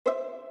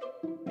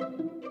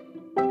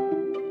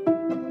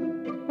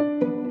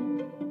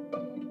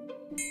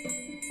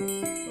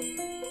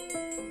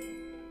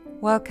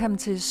Welcome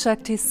to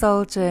Shakti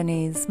Soul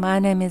Journeys. My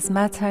name is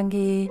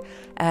Matangi,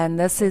 and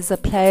this is a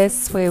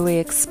place where we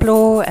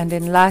explore and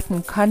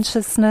enlighten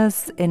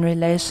consciousness in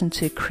relation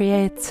to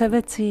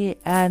creativity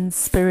and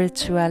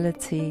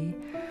spirituality.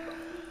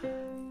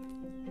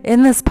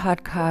 In this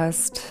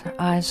podcast,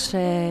 I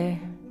share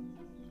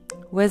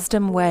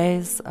wisdom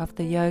ways of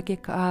the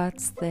yogic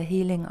arts, the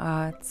healing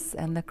arts,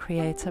 and the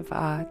creative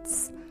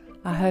arts.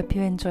 I hope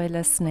you enjoy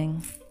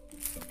listening.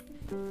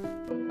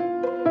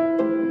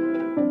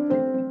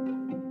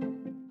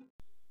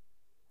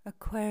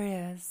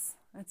 Aquarius,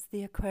 it's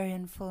the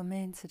Aquarian full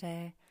moon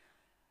today,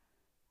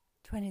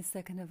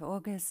 22nd of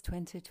August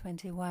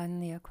 2021.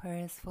 The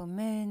Aquarius full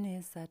moon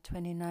is at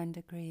 29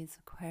 degrees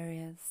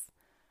Aquarius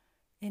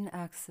in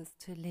axis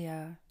to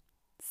Leo.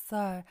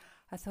 So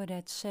I thought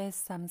I'd share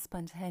some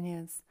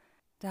spontaneous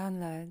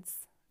downloads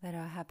that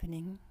are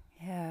happening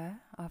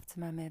here after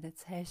my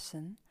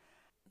meditation.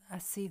 I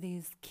see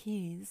these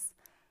keys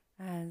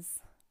as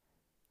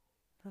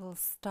little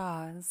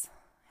stars,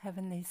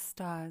 heavenly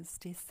stars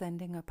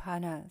descending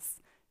upon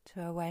us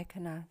to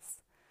awaken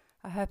us.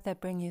 I hope they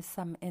bring you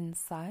some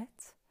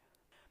insight.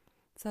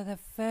 So the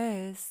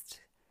first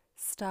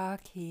star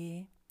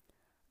key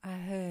I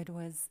heard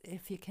was,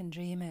 if you can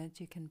dream it,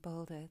 you can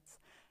build it.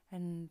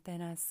 And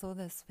then I saw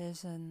this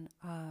vision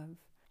of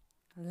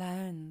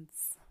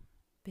lands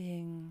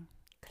being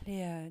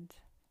cleared.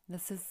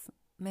 This is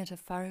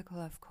metaphorical,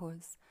 of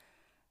course.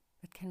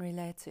 It can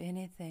relate to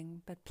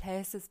anything, but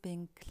places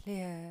being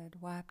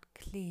cleared, wiped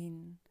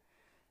clean,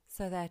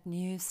 so that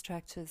new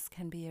structures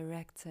can be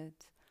erected.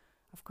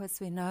 Of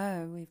course, we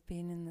know we've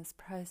been in this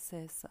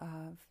process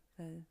of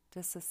the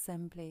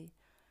disassembly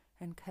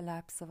and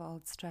collapse of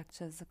old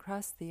structures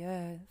across the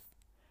earth,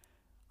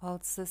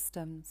 old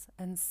systems.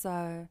 And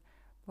so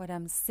what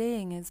I'm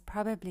seeing is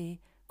probably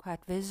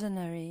quite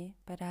visionary,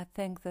 but I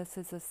think this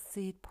is a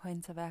seed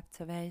point of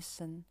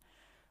activation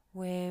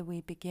where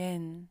we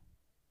begin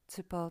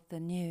to build the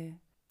new.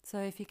 So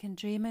if you can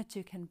dream it,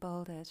 you can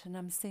build it. And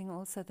I'm seeing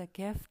also the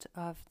gift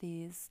of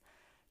these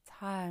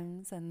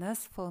times, and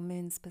this full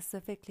moon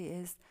specifically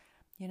is,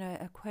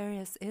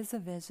 Aquarius is a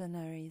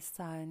visionary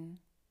sign,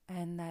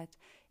 and that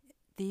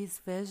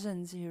these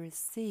visions you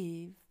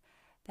receive,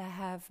 they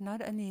have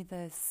not only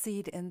the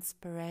seed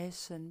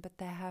inspiration, but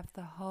they have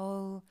the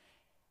whole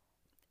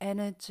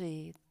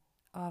energy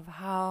of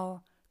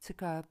how to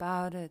go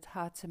about it,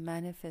 how to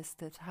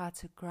manifest it, how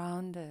to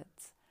ground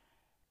it,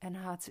 and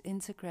how to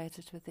integrate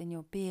it within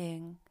your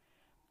being.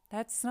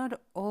 That's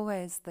not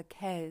always the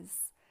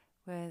case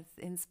with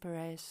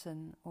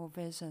inspiration or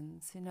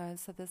visions,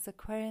 so this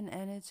Aquarian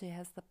energy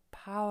has the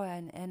power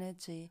and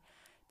energy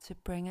to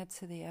bring it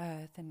to the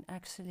earth and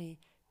actually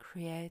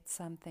create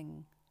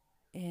something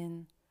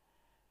in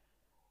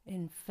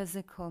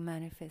physical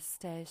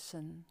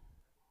manifestation.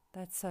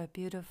 That's so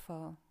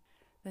beautiful.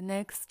 The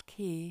next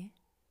key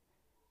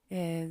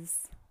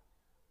is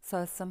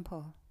so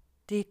simple: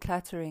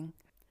 decluttering.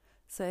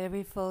 So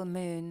every full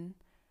moon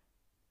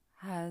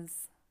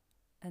has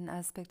an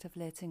aspect of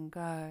letting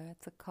go.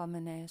 It's a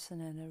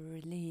culmination and a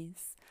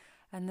release.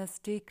 And this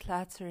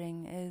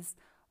decluttering is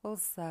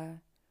also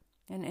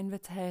an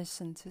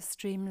invitation to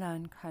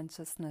streamline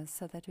consciousness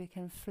so that we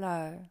can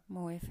flow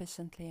more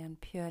efficiently and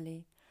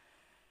purely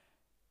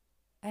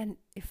and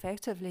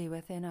effectively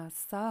within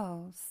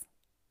ourselves.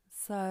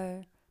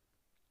 So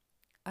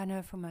I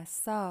know for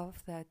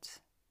myself that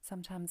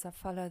sometimes I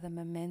follow the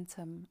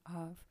momentum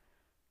of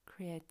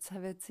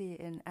creativity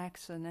in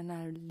action, and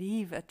I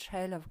leave a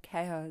trail of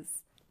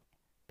chaos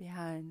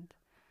behind.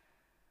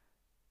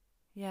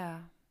 Yeah,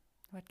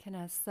 what can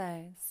I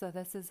say? So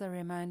this is a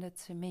reminder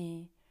to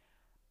me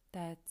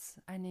that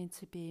I need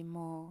to be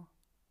more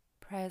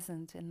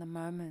present in the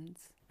moment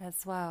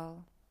as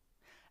well.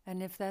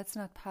 And if that's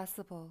not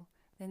possible,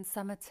 then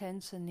some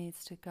attention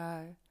needs to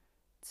go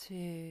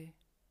to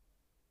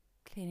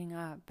cleaning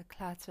up the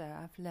clutter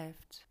I've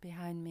left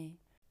behind me.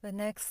 The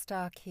next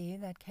star key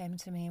that came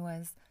to me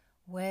was,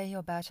 wear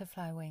your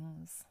butterfly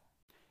wings.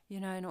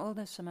 In all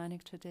the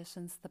shamanic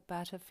traditions, the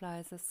butterfly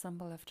is a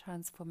symbol of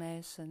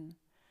transformation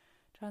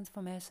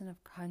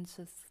of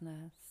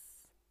consciousness,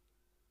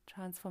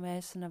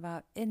 transformation of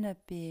our inner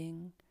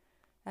being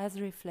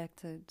as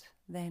reflected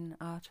then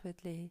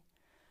outwardly.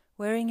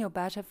 Wearing your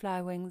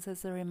butterfly wings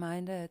is a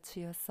reminder to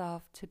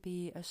yourself to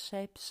be a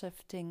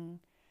shape-shifting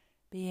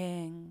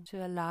being,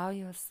 to allow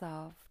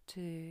yourself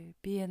to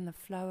be in the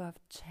flow of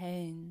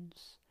change,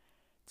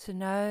 to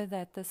know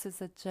that this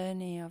is a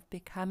journey of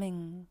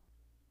becoming,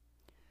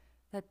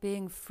 that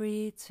being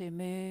free to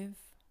move,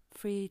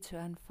 free to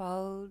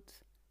unfold,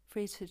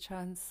 free to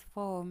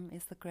transform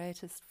is the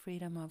greatest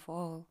freedom of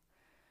all.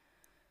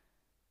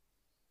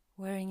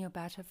 Wearing your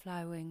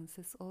butterfly wings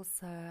is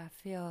also, I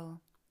feel,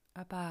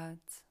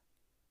 about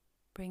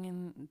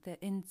bringing the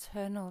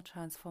internal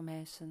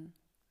transformation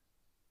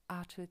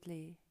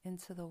outwardly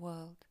into the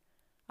world,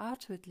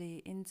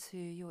 outwardly into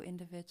your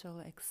individual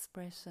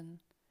expression,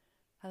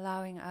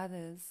 allowing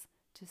others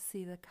to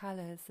see the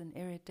colors and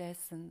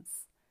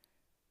iridescence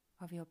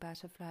of your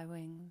butterfly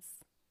wings,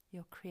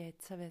 your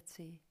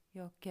creativity,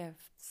 your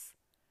gifts,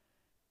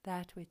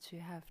 that which you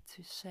have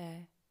to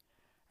share.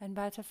 And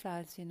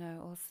butterflies,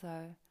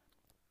 also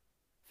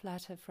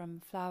flutter from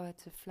flower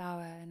to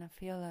flower, and I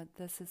feel that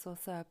this is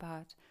also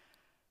about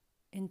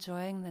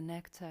enjoying the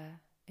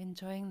nectar,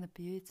 enjoying the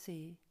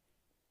beauty.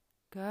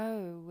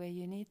 Go where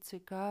you need to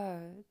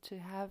go to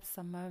have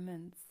some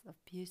moments of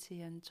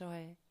beauty and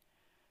joy.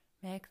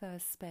 Make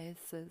those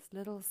spaces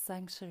little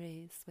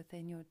sanctuaries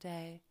within your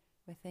day,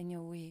 within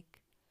your week.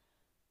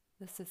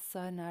 This is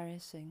so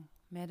nourishing,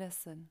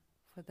 medicine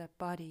for the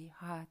body,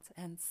 heart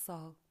and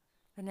soul.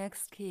 The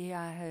next key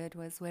I heard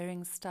was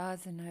wearing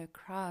stars in her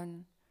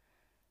crown.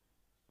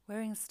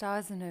 Wearing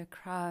stars in her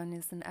crown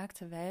is an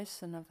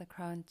activation of the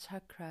crown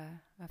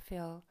chakra. I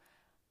feel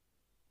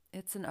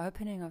it's an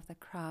opening of the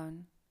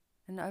crown,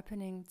 an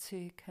opening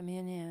to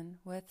communion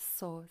with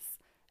Source,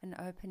 an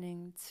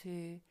opening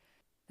to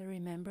the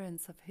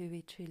remembrance of who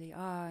we truly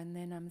are. And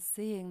then I'm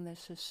seeing the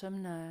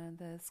Sushumna,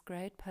 this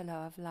great pillar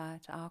of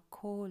light, our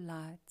core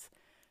light,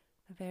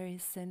 the very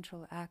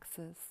central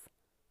axis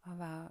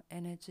of our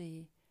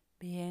energy,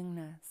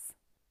 beingness,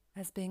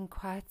 as being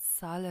quite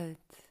solid.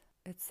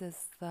 It's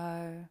as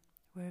though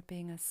we're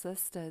being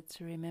assisted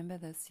to remember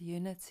this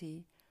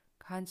unity,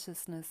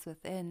 consciousness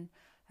within,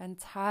 and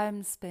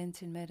time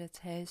spent in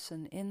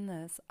meditation in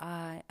this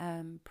I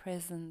am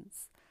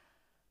presence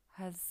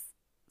has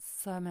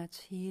so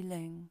much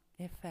healing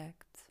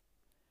effect.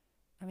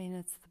 I mean,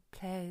 it's the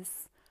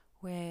place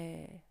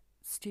where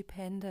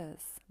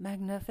stupendous,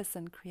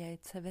 magnificent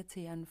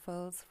creativity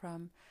unfolds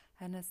from,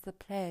 and it's the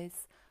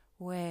place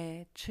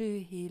where true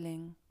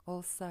healing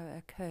also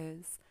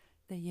occurs,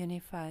 the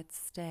unified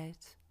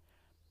state,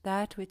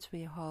 that which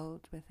we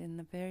hold within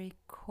the very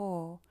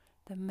core,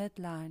 the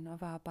midline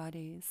of our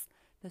bodies,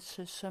 the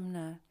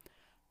Sushumna,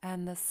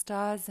 and the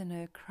stars in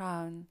her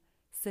crown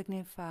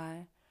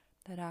signify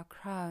that our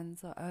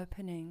crowns are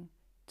opening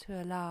to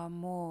allow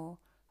more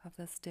of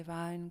this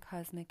divine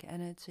cosmic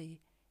energy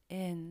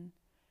in,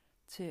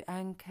 to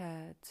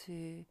anchor,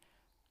 to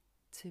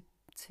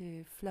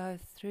flow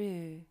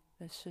through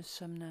the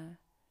Sushumna,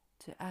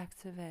 to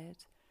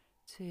activate,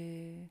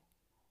 to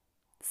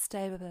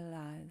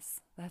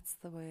stabilize. That's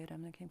the word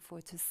I'm looking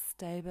for, to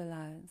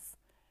stabilize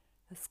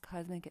this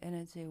cosmic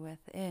energy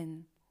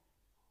within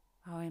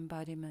our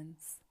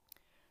embodiments.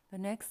 The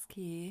next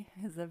key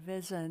is a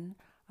vision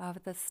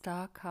of the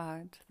star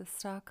card. The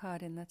star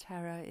card in the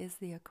tarot is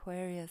the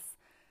Aquarius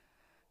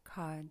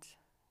card,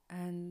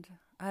 and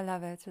I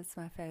love it. It's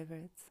my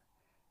favorite.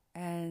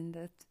 And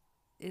it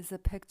is a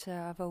picture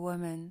of a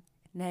woman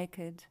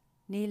naked,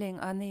 kneeling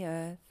on the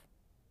earth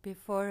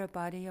before a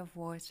body of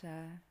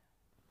water,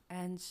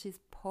 and she's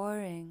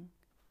pouring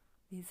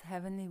these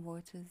heavenly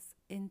waters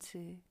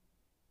into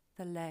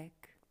the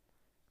lake.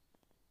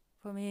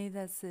 For me,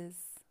 this is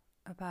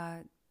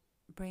about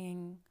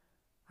bringing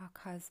our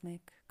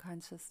cosmic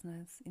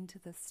consciousness into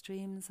the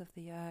streams of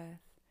the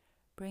earth,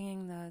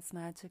 bringing those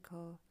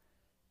magical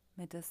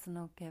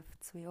medicinal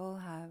gifts we all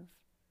have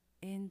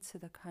into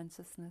the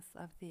consciousness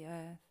of the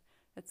earth.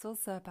 It's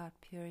also about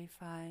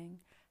purifying,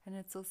 and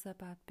it's also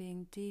about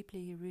being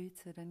deeply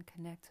rooted and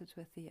connected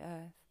with the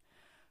earth.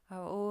 I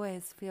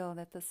always feel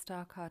that the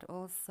star card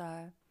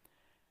also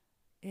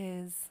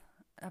is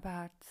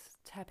about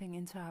tapping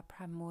into our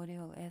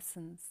primordial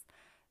essence,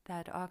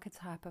 that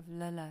archetype of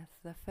Lilith,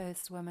 the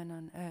first woman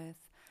on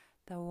earth,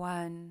 the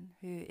one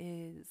who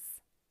is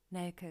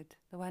naked,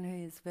 the one who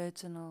is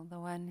virginal, the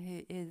one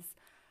who is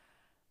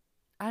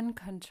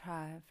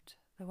uncontrived,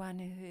 the one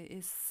who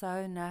is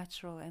so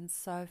natural and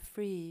so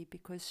free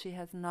because she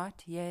has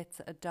not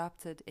yet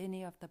adopted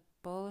any of the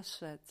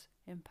bullshit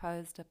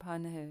imposed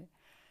upon her.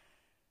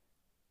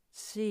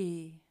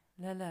 She,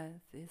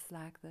 Lilith, is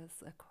like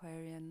this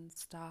Aquarian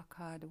star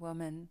card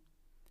woman.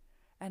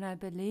 And I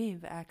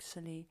believe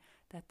actually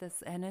that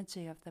this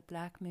energy of the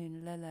black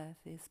moon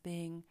Lilith is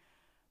being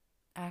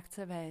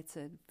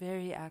activated,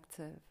 very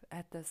active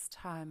at this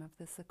time of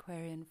this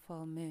Aquarian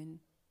full moon.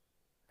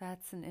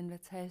 That's an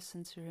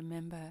invitation to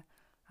remember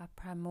our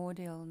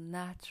primordial,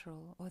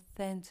 natural,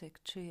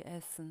 authentic, true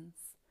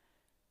essence,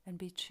 and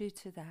be true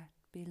to that,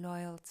 be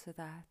loyal to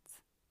that.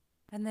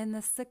 And then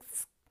the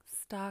sixth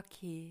star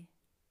key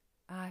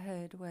I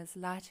heard was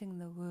lighting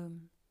the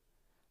womb.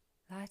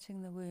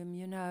 Lighting the womb.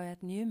 You know,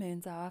 at new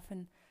moons I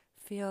often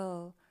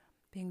feel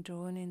being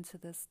drawn into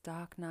this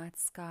dark night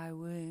sky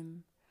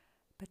womb.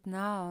 But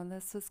now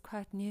this was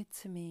quite new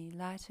to me,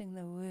 lighting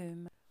the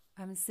womb.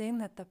 I'm seeing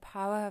that the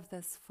power of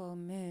this full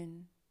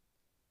moon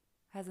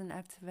has an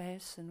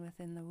activation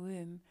within the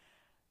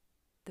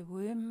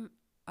womb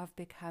of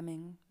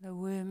becoming, the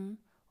womb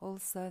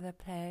also the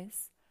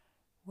place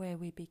where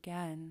we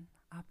began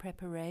our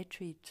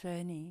preparatory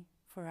journey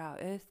for our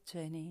earth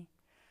journey.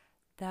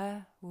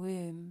 The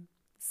womb,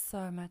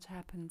 so much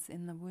happens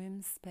in the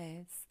womb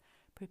space,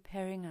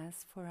 preparing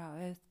us for our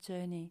earth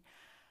journey.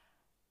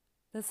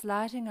 This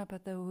lighting up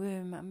at the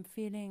womb, I'm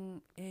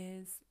feeling,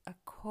 is a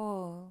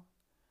call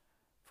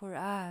for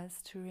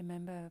us to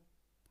remember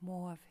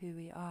more of who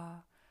we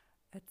are.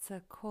 It's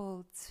a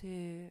call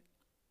to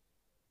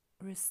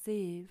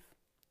receive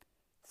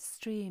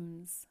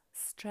streams,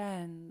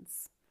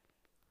 strands,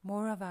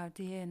 more of our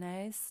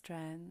DNA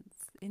strands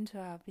into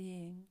our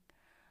being,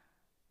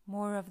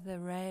 more of the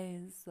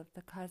rays of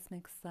the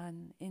cosmic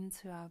sun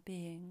into our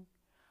being,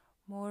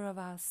 more of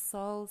our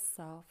soul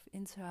self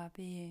into our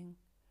being,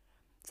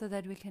 so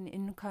that we can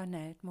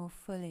incarnate more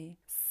fully,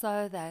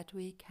 so that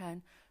we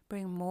can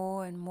bring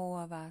more and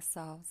more of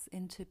ourselves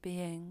into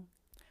being.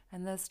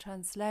 And this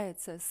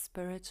translates as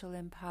spiritual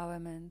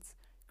empowerment,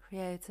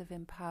 creative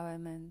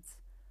empowerment,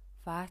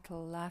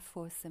 vital life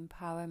force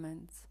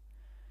empowerment,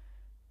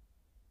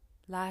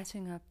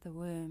 lighting up the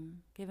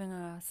womb, giving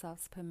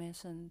ourselves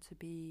permission to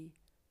be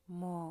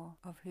more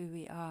of who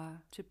we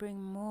are, to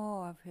bring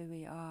more of who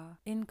we are,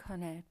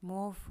 incarnate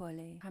more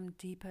fully, come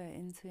deeper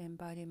into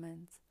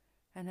embodiment,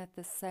 and at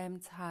the same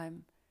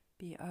time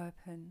be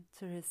open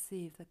to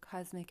receive the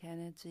cosmic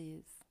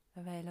energies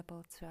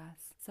available to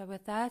us. So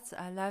with that,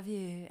 I love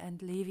you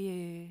and leave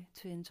you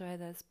to enjoy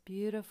this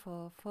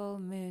beautiful full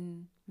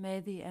moon. May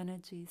the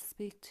energy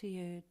speak to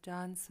you,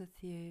 dance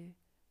with you,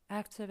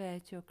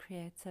 activate your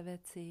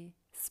creativity,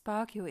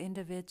 spark your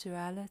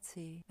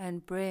individuality,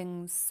 and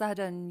bring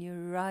sudden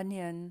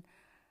Uranian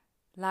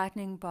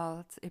lightning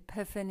bolt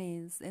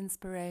epiphanies,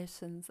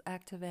 inspirations,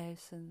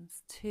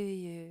 activations to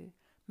you.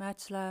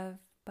 Much love.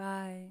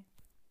 Bye.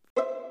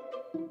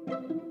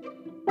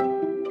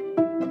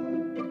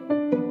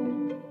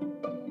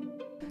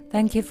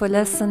 Thank you for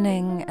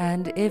listening,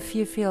 and if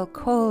you feel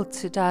called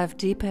to dive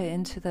deeper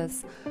into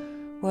this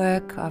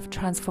work of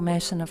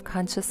transformation of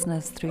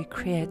consciousness through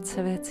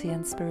creativity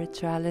and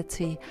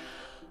spirituality,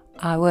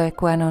 I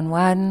work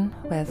one-on-one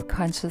with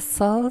conscious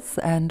souls,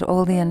 and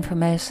all the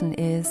information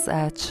is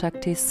at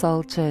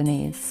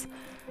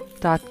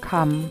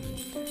shaktisouljourneys.com.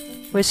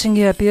 Wishing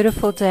you a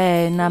beautiful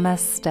day.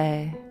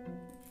 Namaste.